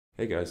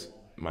Hey guys,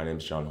 my name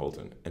is John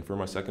Holton, and for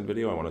my second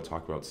video I want to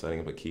talk about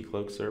setting up a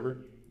Keycloak server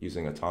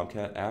using a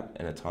Tomcat app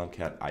and a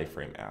Tomcat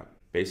iFrame app.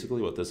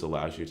 Basically what this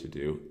allows you to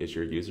do is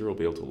your user will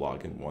be able to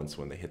log in once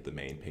when they hit the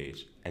main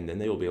page, and then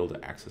they will be able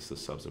to access the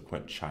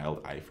subsequent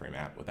child iFrame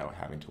app without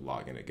having to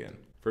log in again.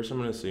 First I'm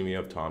going to assume you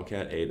have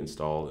Tomcat 8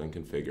 installed and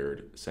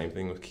configured, same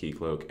thing with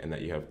Keycloak, and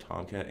that you have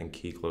Tomcat and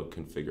Keycloak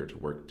configured to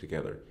work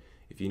together.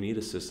 If you need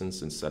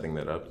assistance in setting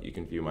that up, you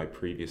can view my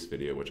previous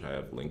video, which I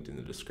have linked in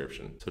the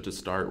description. So to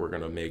start, we're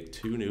going to make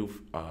two new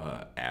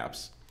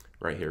apps.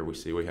 Right here, we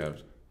see we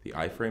have the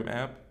iFrame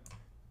app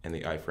and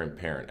the iFrame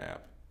parent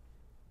app,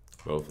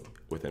 both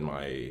within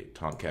my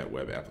Tomcat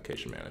web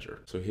application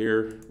manager. So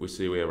here we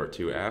see we have our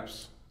two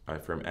apps,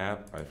 iFrame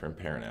app, iFrame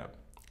parent app.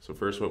 So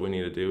first what we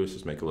need to do is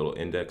just make a little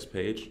index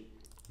page.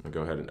 I'm going to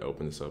go ahead and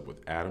open this up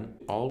with Atom.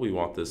 All we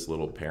want this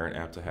little parent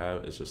app to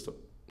have is just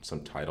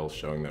some title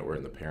showing that we're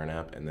in the parent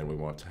app, and then we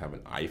want to have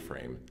an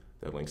iFrame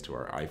that links to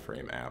our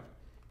iFrame app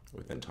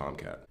within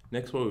Tomcat.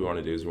 Next, what we want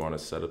to do is we want to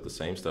set up the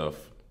same stuff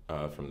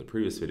from the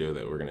previous video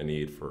that we're going to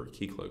need for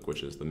Keycloak,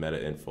 which is the meta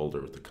in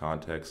folder with the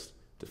context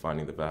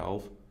defining the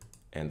valve,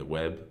 and the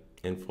web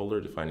in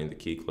folder defining the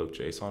Keycloak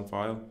JSON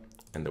file,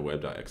 and the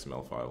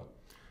web.xml file.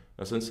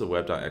 Now, since the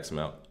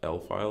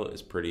web.xml file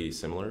is pretty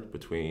similar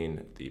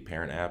between the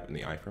parent app and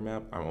the iFrame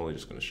app, I'm only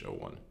just going to show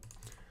one.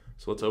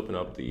 So let's open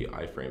up the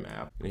iFrame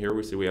app. And here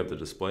we see we have the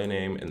display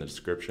name and the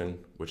description,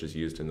 which is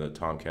used in the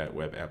Tomcat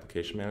web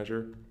application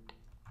manager.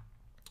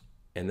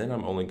 And then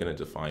I'm only going to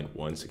define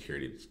one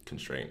security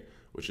constraint,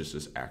 which is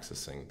just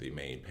accessing the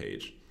main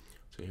page.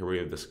 So here we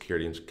have the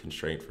security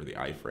constraint for the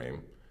iFrame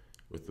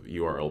with the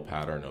URL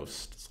pattern of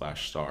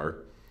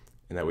 /star,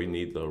 and that we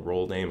need the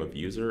role name of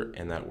user,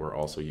 and that we're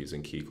also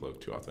using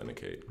Keycloak to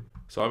authenticate.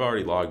 So I've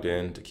already logged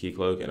in to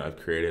Keycloak, and I've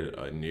created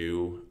a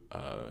new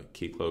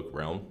Keycloak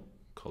realm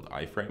called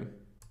iFrame.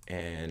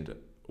 And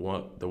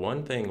the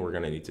one thing we're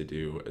going to need to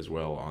do as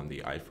well on the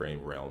iFrame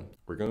realm,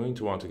 we're going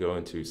to want to go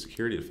into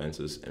security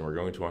defenses, and we're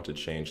going to want to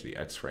change the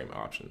Xframe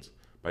options.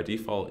 By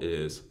default it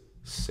is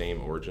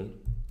same origin,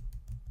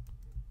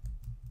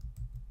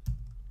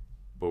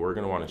 but we're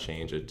going to want to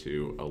change it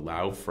to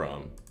allow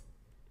from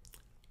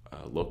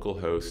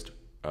localhost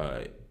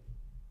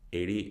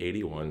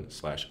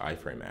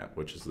 8081/iFrame app,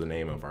 which is the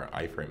name of our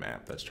iFrame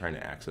app that's trying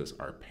to access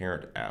our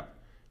parent app,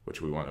 which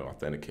we want to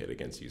authenticate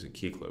against using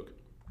Keycloak.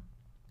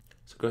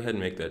 So go ahead and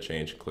make that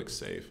change and click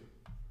Save.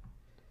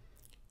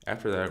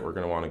 After that, we're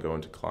going to want to go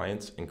into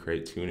Clients and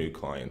create two new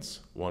clients,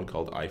 one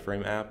called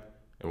iFrame app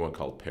and one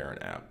called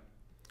parent app.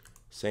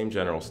 Same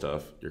general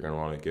stuff. You're going to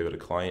want to give it a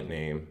client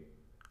name,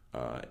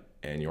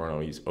 and you want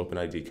to use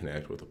OpenID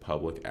Connect with a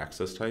public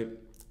access type,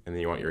 and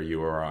then you want your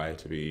URI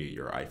to be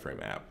your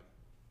iFrame app,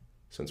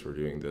 since we're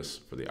doing this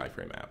for the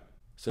iFrame app.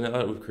 So now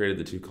that we've created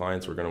the two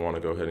clients, we're going to want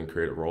to go ahead and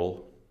create a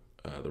role.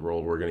 The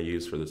role we're going to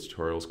use for this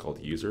tutorial is called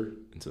user,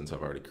 and since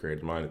I've already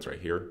created mine, it's right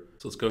here.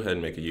 So let's go ahead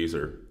and make a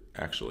user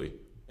actually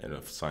and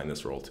assign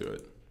this role to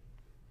it.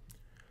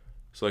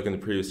 So like in the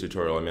previous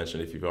tutorial I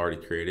mentioned, if you've already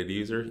created a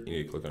user, you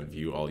need to click on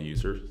view all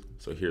users.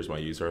 So here's my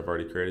user I've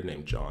already created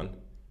named John.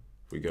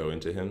 If we go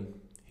into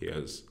him, he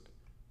has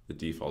the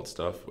default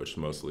stuff, which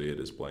mostly it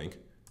is blank,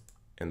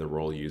 and the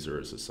role user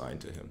is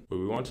assigned to him. What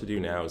we want to do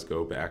now is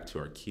go back to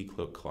our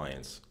Keycloak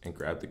clients and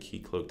grab the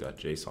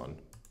keycloak.json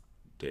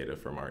data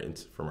from our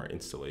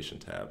installation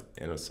tab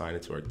and assign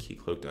it to our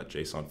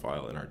keycloak.json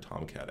file in our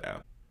Tomcat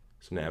app.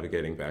 So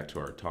navigating back to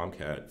our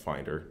Tomcat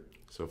finder,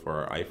 so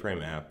for our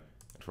iFrame app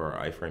and for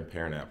our iFrame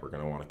parent app, we're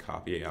going to want to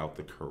copy out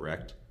the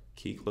correct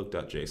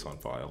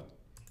keycloak.json file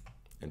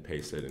and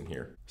paste it in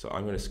here. So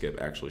I'm going to skip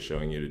actually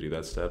showing you to do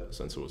that step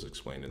since it was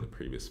explained in the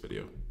previous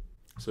video.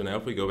 So now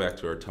if we go back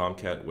to our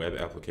Tomcat web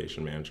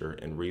application manager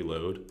and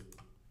reload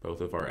both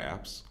of our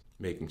apps,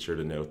 making sure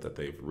to note that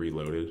they've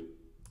reloaded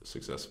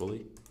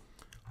successfully,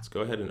 let's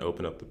go ahead and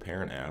open up the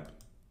parent app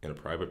in a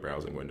private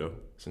browsing window.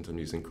 Since I'm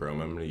using Chrome,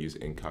 I'm going to use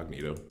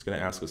incognito. It's going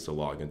to ask us to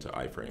log into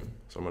iFrame.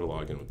 So I'm going to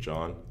log in with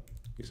John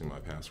using my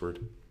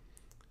password.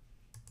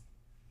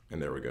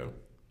 And there we go.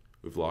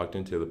 We've logged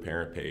into the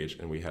parent page,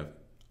 and we have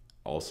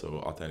also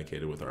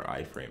authenticated with our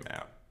iFrame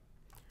app.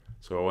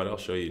 So what I'll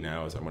show you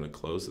now is I'm going to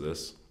close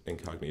this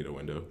incognito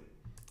window.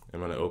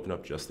 I'm going to open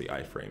up just the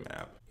iFrame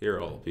app. Here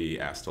I'll be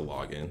asked to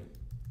log in.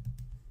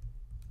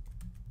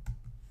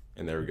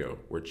 And there we go,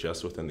 we're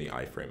just within the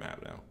iFrame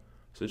app now.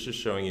 So it's just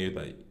showing you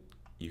that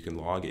you can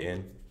log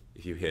in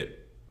if you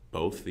hit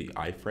both the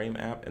iFrame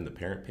app and the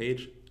parent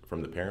page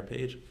from the parent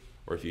page,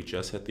 or if you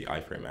just hit the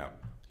iFrame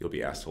app, you'll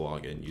be asked to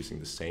log in using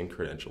the same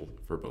credential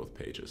for both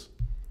pages.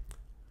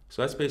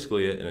 So that's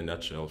basically it in a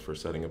nutshell for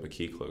setting up a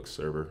Keycloak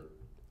server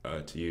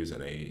to use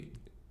in a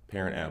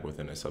parent app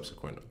within a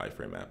subsequent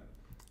iFrame app.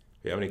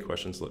 If you have any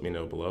questions, let me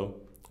know below,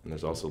 and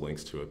there's also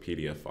links to a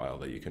PDF file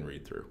that you can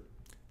read through.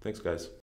 Thanks guys.